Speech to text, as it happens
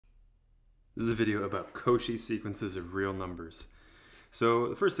This is a video about Cauchy sequences of real numbers. So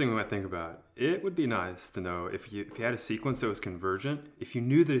the first thing we might think about, it would be nice to know if you had a sequence that was convergent, if you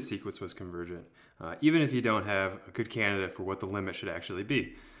knew that a sequence was convergent, even if you don't have a good candidate for what the limit should actually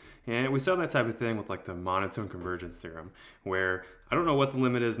be. And we saw that type of thing with like the monotone convergence theorem, where I don't know what the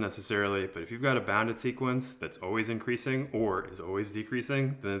limit is necessarily, but if you've got a bounded sequence that's always increasing or is always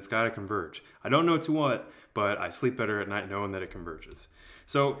decreasing, then it's got to converge. I don't know to what, but I sleep better at night knowing that it converges.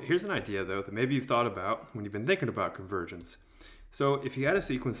 So here's an idea though that maybe you've thought about when you've been thinking about convergence. So if you had a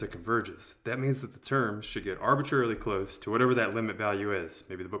sequence that converges, that means that the terms should get arbitrarily close to whatever that limit value is.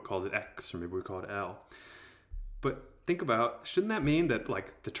 Maybe the book calls it X, or maybe we call it L. But think about, shouldn't that mean that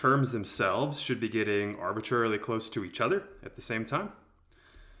like the terms themselves should be getting arbitrarily close to each other at the same time?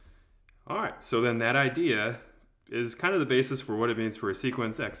 All right, so then that idea is kind of the basis for what it means for a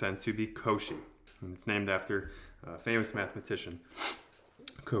sequence xn to be Cauchy. And it's named after a famous mathematician,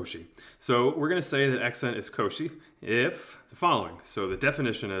 Cauchy. So we're going to say that xn is Cauchy if the following. So the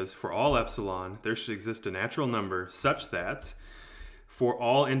definition is for all epsilon, there should exist a natural number such that for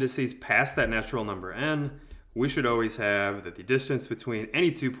all indices past that natural number n, we should always have that the distance between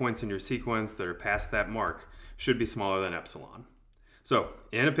any 2 points in your sequence that are past that mark should be smaller than epsilon. So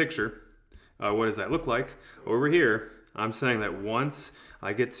in a picture, what does that look like? Over here, I'm saying that once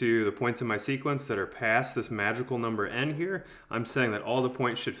I get to the points in my sequence that are past this magical number n here, I'm saying that all the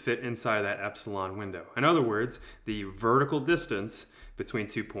points should fit inside that epsilon window. In other words, the vertical distance between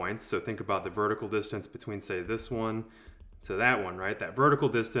 2 points, so think about the vertical distance between, say, this one to that one, right? That vertical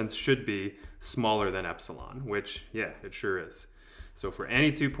distance should be smaller than epsilon, which, yeah, it sure is. So for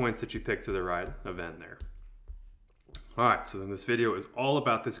any 2 points that you pick to the right of n there. All right, so then this video is all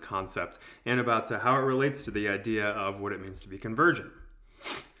about this concept and about how it relates to the idea of what it means to be convergent.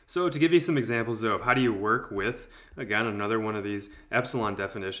 So to give you some examples though of how do you work with, again, another one of these epsilon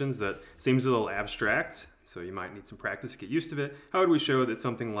definitions that seems a little abstract, so you might need some practice to get used to it. How would we show that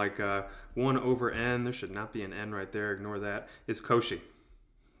something like 1 over n, there should not be an n right there, ignore that, is Cauchy?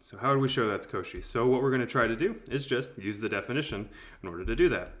 So how do we show that's Cauchy? So what we're going to try to do is just use the definition in order to do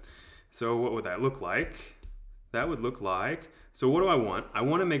that. So what would that look like? That would look like, so what do I want? I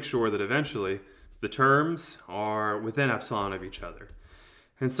want to make sure that eventually the terms are within epsilon of each other.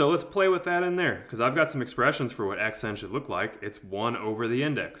 And so let's play with that in there, because I've got some expressions for what xn should look like. It's 1 over the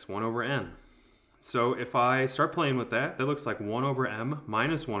index, 1 over n. So if I start playing with that, that looks like 1 over m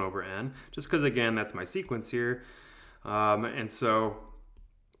minus 1 over n, just because, again, that's my sequence here. And so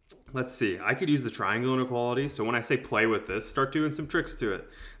let's see, I could use the triangle inequality. So when I say play with this, start doing some tricks to it.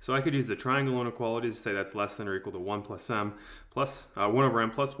 So I could use the triangle inequality to say that's less than or equal to 1 plus m plus 1 over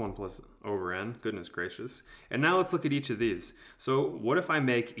m plus 1 plus over n. Goodness gracious. And now let's look at each of these. So what if I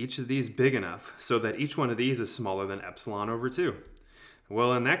make each of these big enough so that each one of these is smaller than epsilon over 2?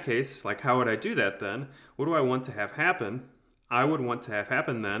 Well, in that case, like how would I do that then? What do I want to have happen? I would want to have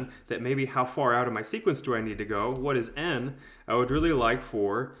happen then that maybe how far out of my sequence do I need to go? What is n? I would really like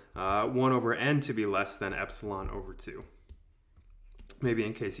for 1 over n to be less than epsilon over 2. Maybe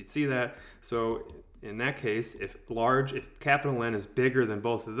in case you'd see that. So in that case, if capital N is bigger than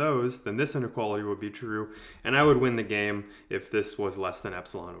both of those, then this inequality would be true, and I would win the game if this was less than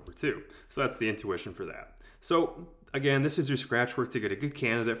epsilon over 2. So that's the intuition for that. So again, this is your scratch work to get a good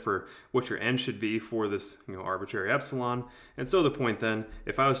candidate for what your n should be for this arbitrary epsilon. And so the point then,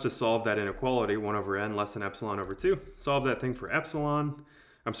 if I was to solve that inequality, 1 over n less than epsilon over 2, solve that thing for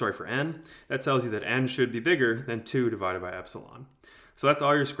for n, that tells you that n should be bigger than 2 divided by epsilon. So that's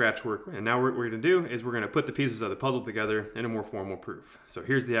all your scratch work. And now what we're going to do is we're going to put the pieces of the puzzle together in a more formal proof. So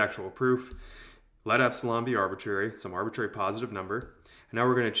here's the actual proof. Let epsilon be arbitrary, some arbitrary positive number. And now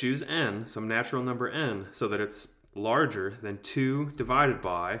we're going to choose n, some natural number n, so that it's larger than 2 divided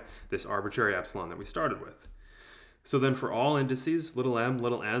by this arbitrary epsilon that we started with. So then for all indices, little m,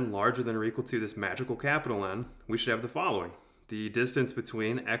 little n, larger than or equal to this magical capital N, we should have the following. The distance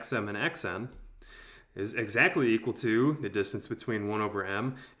between xm and xn is exactly equal to the distance between 1 over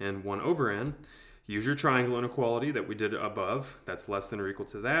m and 1 over n. Use your triangle inequality that we did above. That's less than or equal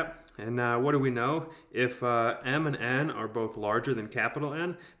to that. And what do we know? If m and n are both larger than capital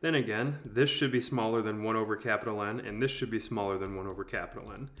N, then again, this should be smaller than 1 over capital N, and this should be smaller than 1 over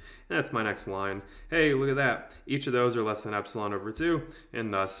capital N. And that's my next line. Hey, look at that. Each of those are less than epsilon over 2,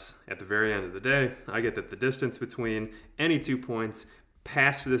 and thus, at the very end of the day, I get that the distance between any 2 points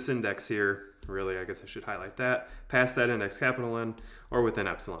past this index here, really, I guess I should highlight that, past that index capital N, are within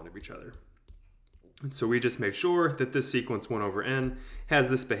epsilon of each other. And so we just make sure that this sequence 1 over n has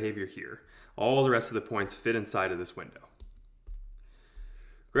this behavior here. All the rest of the points fit inside of this window.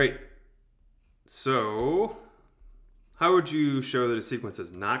 Great. So How would you show that a sequence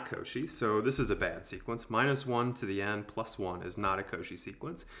is not Cauchy? So this is a bad sequence. Minus 1 to the n plus 1 is not a Cauchy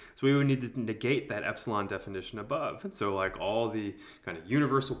sequence. So we would need to negate that epsilon definition above. And so like all the kind of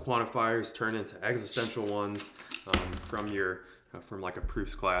universal quantifiers turn into existential ones from like a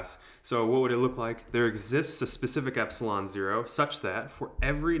proofs class. So what would it look like? There exists a specific epsilon 0 such that for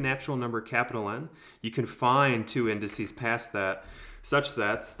every natural number capital N, you can find two indices past that such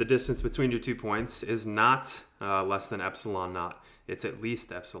that the distance between your 2 points is not less than epsilon naught. It's at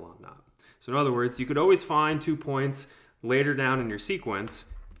least epsilon naught. So in other words, you could always find 2 points later down in your sequence.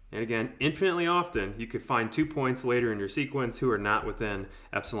 And again, infinitely often, you could find 2 points later in your sequence who are not within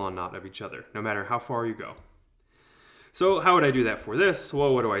epsilon naught of each other, no matter how far you go. So how would I do that for this?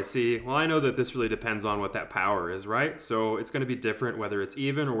 Well, what do I see? Well, I know that this really depends on what that power is, right? So it's going to be different whether it's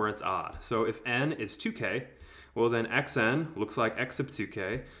even or it's odd. So if n is 2k, well then xn looks like x sub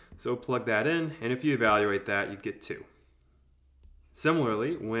 2k. So plug that in, and if you evaluate that, you get 2.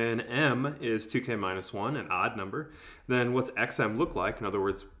 Similarly, when m is 2k minus 1, an odd number, then what's xm look like? In other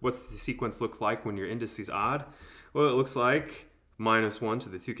words, what's the sequence look like when your index is odd? Well, it looks like minus 1 to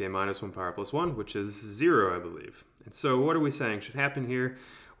the 2k minus 1 power plus 1, which is 0, I believe. And so what are we saying should happen here?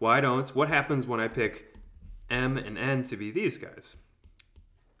 What happens when I pick m and n to be these guys?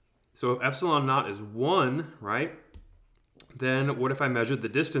 So if epsilon naught is 1, right, then what if I measured the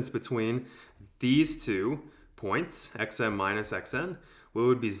distance between these 2 points, xm minus xn? Well, it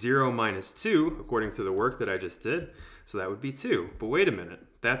would be 0 minus 2, according to the work that I just did. So that would be 2. But wait a minute,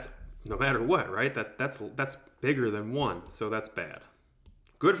 that's no matter what, right? That's bigger than 1, so that's bad.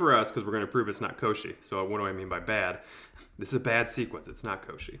 Good for us, because we're going to prove it's not Cauchy. So what do I mean by bad? This is a bad sequence. It's not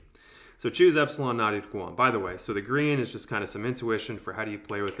Cauchy. So choose epsilon not equal 1. By the way, so the green is just kind of some intuition for how do you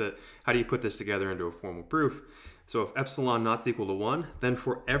play with it, how do you put this together into a formal proof. So if epsilon not's equal to 1, then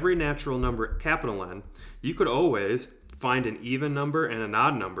for every natural number capital N, you could always find an even number and an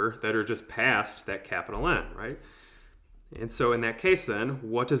odd number that are just past that capital N, right? And so in that case then,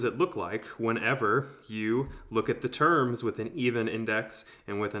 what does it look like whenever you look at the terms with an even index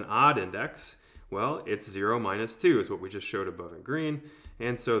and with an odd index? Well, it's 0 minus 2 is what we just showed above in green.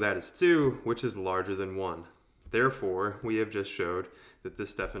 And so that is 2, which is larger than 1. Therefore, we have just showed that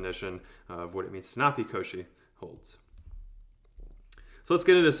this definition of what it means to not be Cauchy holds. So let's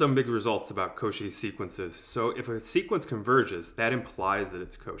get into some big results about Cauchy sequences. So if a sequence converges, that implies that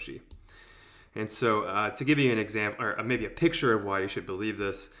it's Cauchy. And so to give you an example, or maybe a picture of why you should believe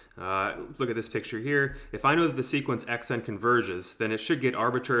this, look at this picture here. If I know that the sequence xn converges, then it should get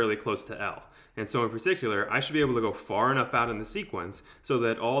arbitrarily close to L. And so in particular, I should be able to go far enough out in the sequence so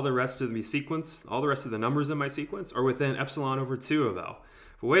that all the rest of the numbers in my sequence are within epsilon over 2 of L.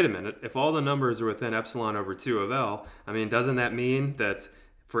 But wait a minute, if all the numbers are within epsilon over 2 of L, I mean, doesn't that mean that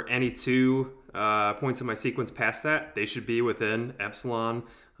for any 2 points in my sequence past that, they should be within epsilon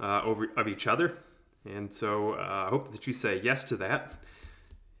of each other? And so I hope that you say yes to that,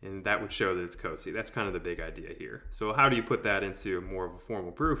 and that would show that it's Cauchy. That's kind of the big idea here. So how do you put that into more of a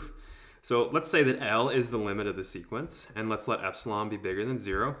formal proof? So let's say that L is the limit of the sequence, and let's let epsilon be bigger than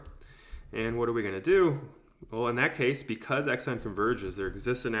 0. And what are we going to do? Well, in that case, because xn converges, there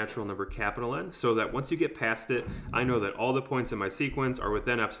exists a natural number capital N, so that once you get past it, I know that all the points in my sequence are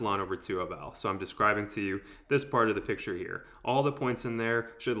within epsilon over 2 of L. So I'm describing to you this part of the picture here. All the points in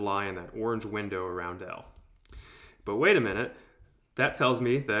there should lie in that orange window around L. But wait a minute, that tells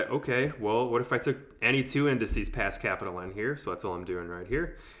me that, okay, well, what if I took any 2 indices past capital N here? So that's all I'm doing right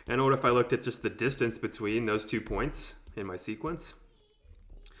here. And what if I looked at just the distance between those 2 points in my sequence?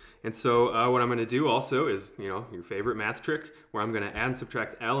 And so what I'm going to do also is, your favorite math trick, where I'm going to add and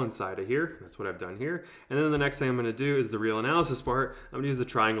subtract L inside of here. That's what I've done here. And then the next thing I'm going to do is the real analysis part. I'm going to use the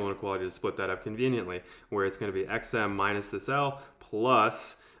triangle inequality to split that up conveniently, where it's going to be xm minus this L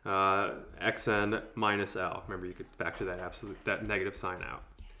plus xn minus L. Remember, you could factor that negative sign out.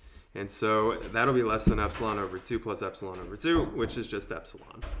 And so that'll be less than epsilon over 2 plus epsilon over 2, which is just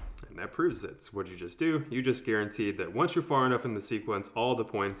epsilon. And that proves it. So what did you just do? You just guaranteed that once you're far enough in the sequence, all the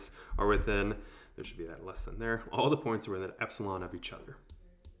points are within, there should be that less than there, all the points are within epsilon of each other.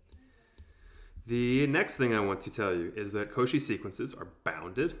 The next thing I want to tell you is that Cauchy sequences are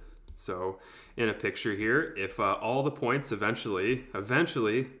bounded. So in a picture here, if all the points eventually,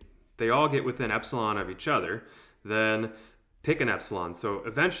 they all get within epsilon of each other, then pick an epsilon. So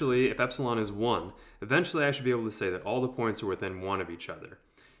eventually, if epsilon is 1, eventually I should be able to say that all the points are within 1 of each other.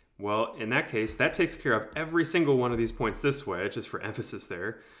 Well, in that case, that takes care of every single one of these points this way, just for emphasis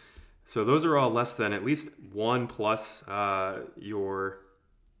there. So those are all less than at least 1 plus your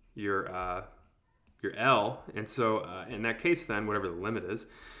L. And so in that case then, whatever the limit is,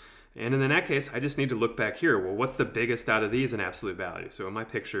 And in that case, I just need to look back here. Well, what's the biggest out of these in absolute value? So in my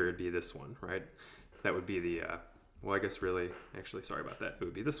picture, it'd be this one, right? That would be the, well, I guess really, actually, sorry about that. It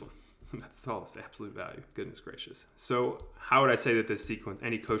would be this one. That's the tallest absolute value. Goodness gracious. So how would I say that this sequence,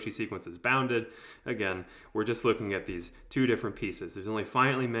 any Cauchy sequence, is bounded? Again, we're just looking at these two different pieces. There's only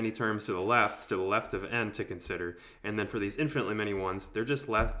finitely many terms to the left of n to consider. And then for these infinitely many ones, they're just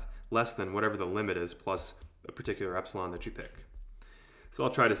less than whatever the limit is plus a particular epsilon that you pick. So I'll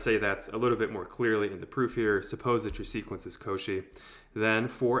try to say that a little bit more clearly in the proof here. Suppose that your sequence is Cauchy. Then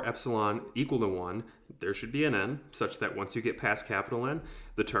for epsilon equal to 1, there should be an n such that once you get past capital N,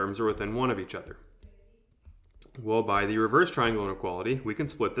 the terms are within 1 of each other. Well, by the reverse triangle inequality, we can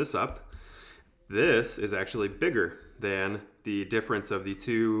split this up. This is actually bigger than the difference of the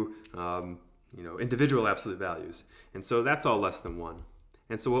two individual absolute values. And so that's all less than 1.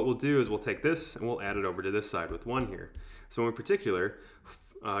 And so what we'll do is we'll take this and we'll add it over to this side with 1 here. So in particular,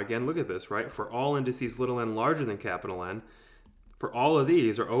 again, look at this, right? For all indices little n larger than capital N, for all of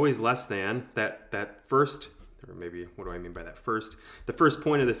these are always less than that first, or maybe, what do I mean by that first? The first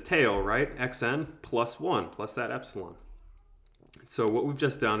point of this tail, right? xn plus 1, plus that epsilon. So what we've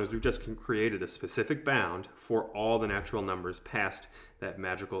just done is we've just created a specific bound for all the natural numbers past that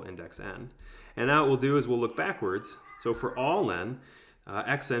magical index n. And now what we'll do is we'll look backwards. So for all n,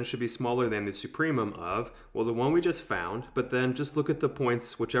 xn should be smaller than the supremum of, well, the one we just found, but then just look at the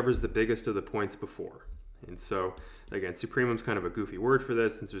points, whichever's the biggest of the points before. And so, again, supremum's kind of a goofy word for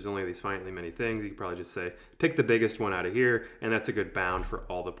this. Since there's only these finitely many things, you could probably just say, pick the biggest one out of here, and that's a good bound for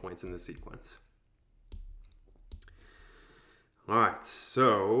all the points in the sequence. All right,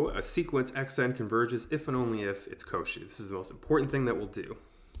 so a sequence xn converges if and only if it's Cauchy. This is the most important thing that we'll do.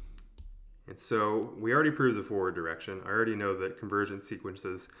 And so we already proved the forward direction. I already know that convergent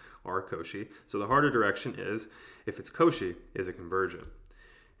sequences are Cauchy. So the harder direction is, if it's Cauchy, is it convergent?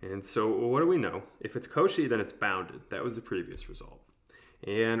 And so what do we know? If it's Cauchy, then it's bounded. That was the previous result.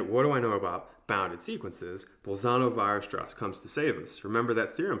 And what do I know about bounded sequences? Bolzano-Weierstrass comes to save us. Remember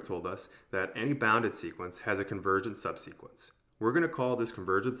that theorem told us that any bounded sequence has a convergent subsequence. We're going to call this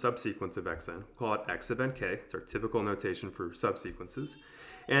convergent subsequence of xn, we'll call it x sub nk. It's our typical notation for subsequences.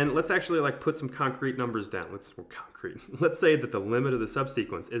 And let's actually put some concrete numbers down. Let's say that the limit of the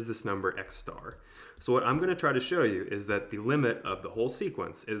subsequence is this number x star. So what I'm going to try to show you is that the limit of the whole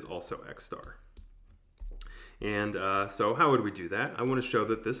sequence is also x star. And so how would we do that? I want to show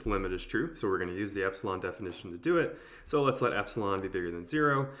that this limit is true, so we're going to use the epsilon definition to do it. So let's let epsilon be bigger than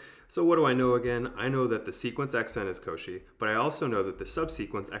 0. So what do I know again? I know that the sequence xn is Cauchy, but I also know that the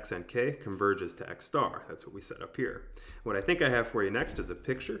subsequence xnk converges to x star. That's what we set up here. What I think I have for you next is a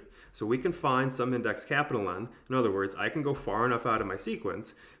picture. So we can find some index capital N. In other words, I can go far enough out of my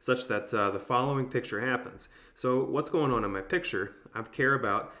sequence such that the following picture happens. So what's going on in my picture? I care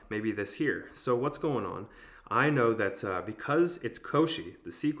about maybe this here. So what's going on? I know that because it's Cauchy,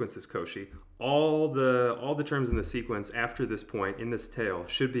 the sequence is Cauchy, all the terms in the sequence after this point in this tail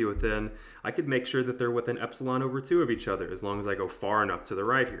should be within, I could make sure that they're within epsilon over 2 of each other as long as I go far enough to the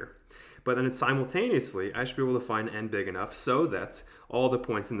right here. But then simultaneously, I should be able to find n big enough so that all the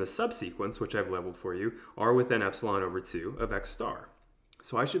points in the subsequence, which I've labeled for you, are within epsilon over 2 of x star.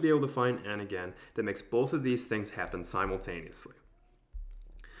 So I should be able to find n again that makes both of these things happen simultaneously.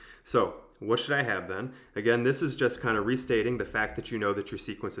 So what should I have then? Again, this is just kind of restating the fact that you know that your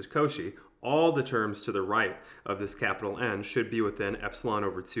sequence is Cauchy. All the terms to the right of this capital N should be within epsilon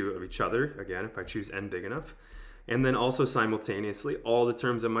over 2 of each other, again, if I choose n big enough. And then also simultaneously, all the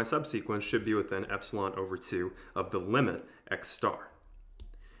terms in my subsequence should be within epsilon over 2 of the limit x star.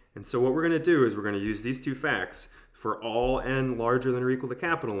 And so what we're going to do is we're going to use these two facts for all n larger than or equal to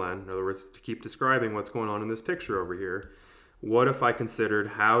capital N. In other words, to keep describing what's going on in this picture over here. What if I considered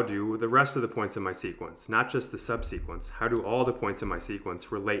how do the rest of the points in my sequence, not just the subsequence, how do all the points in my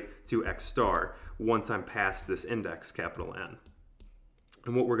sequence relate to x star once I'm past this index, capital N?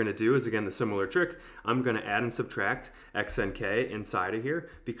 And what we're going to do is, again, the similar trick. I'm going to add and subtract xnk inside of here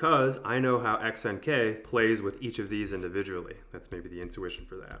because I know how xnk plays with each of these individually. That's maybe the intuition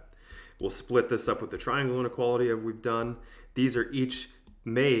for that. We'll split this up with the triangle inequality of we've done. These are each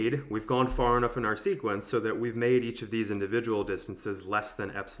we've gone far enough in our sequence so that we've made each of these individual distances less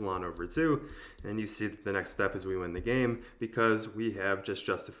than epsilon over 2. And you see that the next step is we win the game because we have just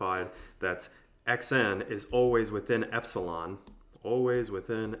justified that xn is always within epsilon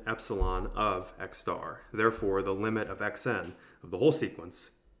of x star. Therefore, the limit of xn of the whole sequence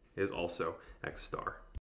is also x star.